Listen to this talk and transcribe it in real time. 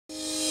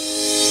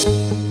Hey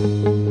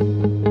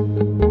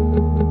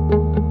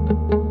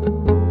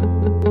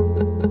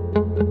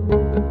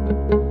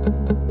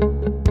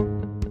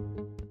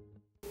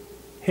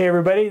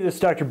everybody, this is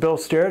Dr. Bill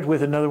Sterett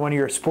with another one of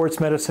your Sports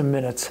Medicine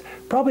Minutes.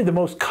 Probably the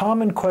most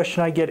common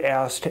question I get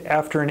asked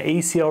after an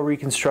ACL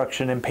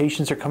reconstruction and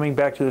patients are coming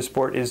back to the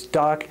sport is,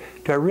 Doc,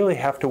 do I really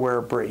have to wear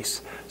a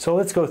brace? So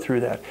let's go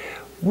through that.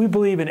 We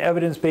believe in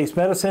evidence-based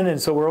medicine, and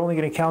so we're only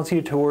going to counsel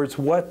you towards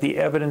what the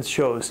evidence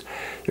shows.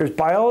 There's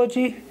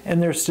biology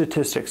and there's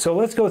statistics. So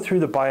let's go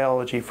through the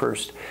biology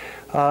first.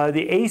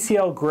 The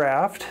ACL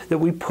graft that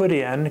we put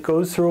in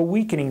goes through a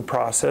weakening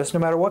process no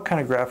matter what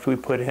kind of graft we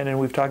put in, and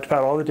we've talked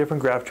about all the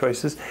different graft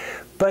choices.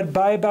 But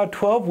by about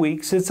 12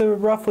 weeks, it's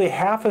roughly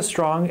half as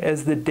strong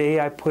as the day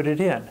I put it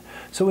in.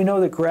 So we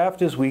know that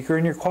graft is weaker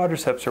and your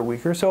quadriceps are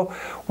weaker. So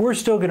we're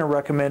still going to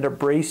recommend a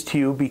brace to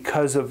you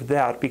because of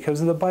that,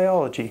 because of the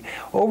biology.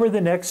 Over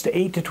the next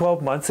 8 to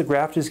 12 months, the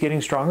graft is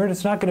getting stronger, and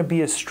it's not going to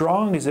be as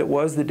strong as it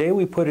was the day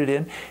we put it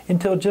in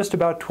until just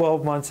about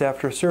 12 months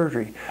after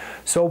surgery.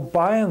 So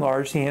by and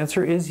large, the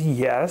answer is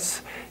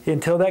yes.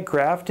 Until that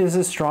graft is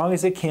as strong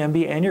as it can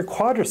be and your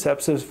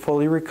quadriceps is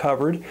fully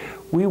recovered,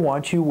 we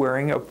want you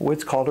wearing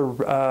what's called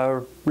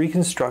a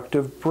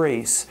reconstructive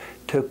brace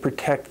to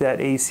protect that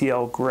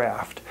ACL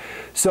graft.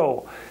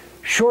 So,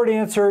 short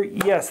answer,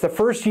 yes, the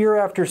first year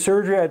after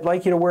surgery, I'd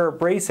like you to wear a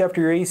brace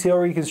after your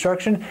ACL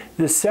reconstruction.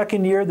 The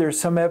second year, there's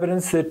some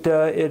evidence that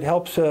it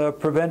helps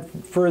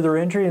prevent further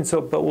injury, and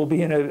so, but we'll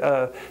be in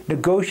a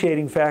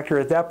negotiating factor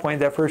at that point.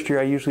 That first year,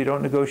 I usually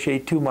don't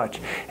negotiate too much.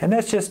 And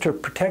that's just to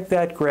protect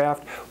that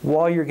graft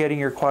while you're getting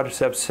your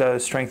quadriceps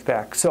strength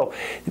back. So,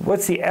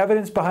 what's the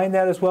evidence behind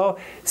that as well?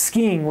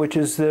 Skiing, which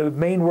is the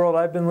main world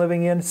I've been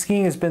living in,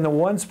 skiing has been the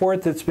one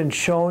sport that's been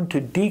shown to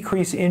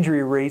decrease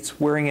injury rates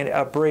wearing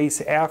a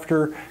brace after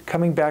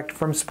coming back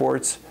from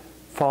sports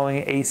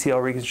following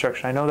ACL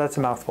reconstruction. I know that's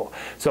a mouthful.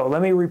 So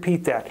let me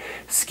repeat that.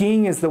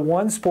 Skiing is the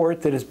one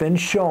sport that has been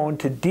shown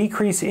to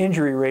decrease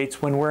injury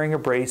rates when wearing a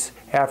brace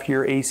after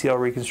your ACL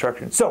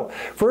reconstruction. So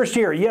first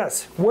year,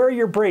 yes, wear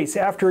your brace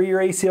after your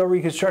ACL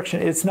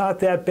reconstruction. It's not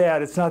that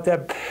bad. It's not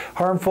that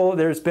harmful.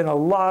 There's been a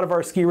lot of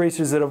our ski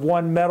racers that have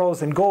won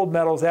medals and gold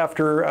medals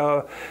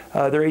after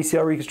their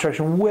ACL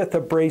reconstruction with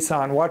a brace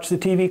on. Watch the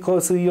TV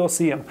closely, you'll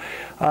see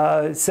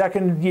them.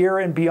 Second year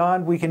and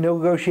beyond, we can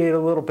negotiate a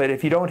little bit.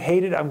 If you don't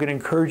hate it, I'm going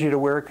to encourage you to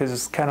wear it because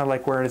it's kind of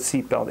like wearing a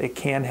seatbelt. It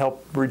can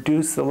help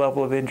reduce the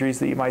level of injuries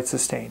that you might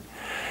sustain.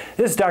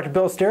 This is Dr.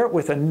 Bill Sterett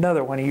with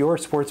another one of your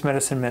Sports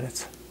Medicine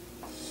Minutes.